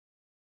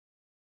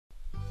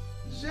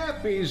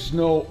Zeppy's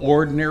no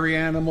ordinary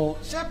animal.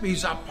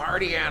 Zeppy's a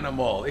party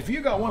animal. If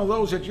you got one of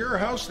those at your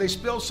house, they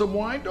spill some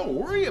wine, don't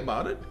worry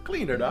about it.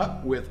 Clean it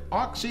up with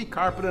Oxy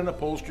Carpet and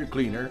Upholstery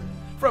Cleaner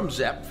from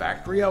Zepp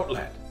Factory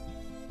Outlet.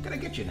 Can I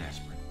get you an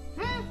aspirin?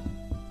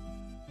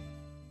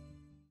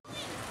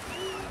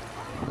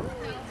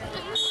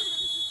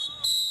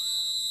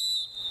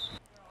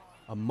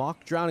 A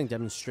mock drowning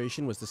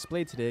demonstration was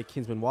displayed today at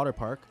Kinsmen Water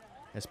Park.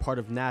 As part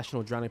of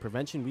National Drowning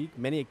Prevention Week,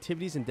 many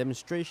activities and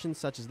demonstrations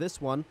such as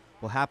this one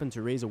will happen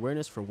to raise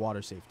awareness for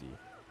water safety.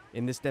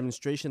 In this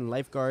demonstration,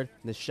 lifeguard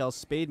Nichelle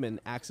Spademan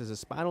acts as a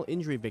spinal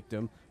injury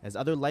victim as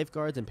other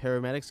lifeguards and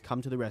paramedics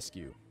come to the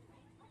rescue.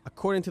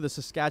 According to the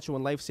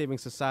Saskatchewan Life Saving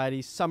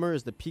Society, summer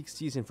is the peak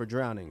season for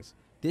drownings.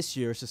 This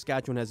year,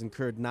 Saskatchewan has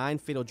incurred 9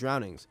 fatal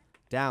drownings,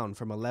 down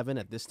from 11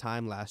 at this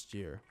time last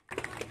year.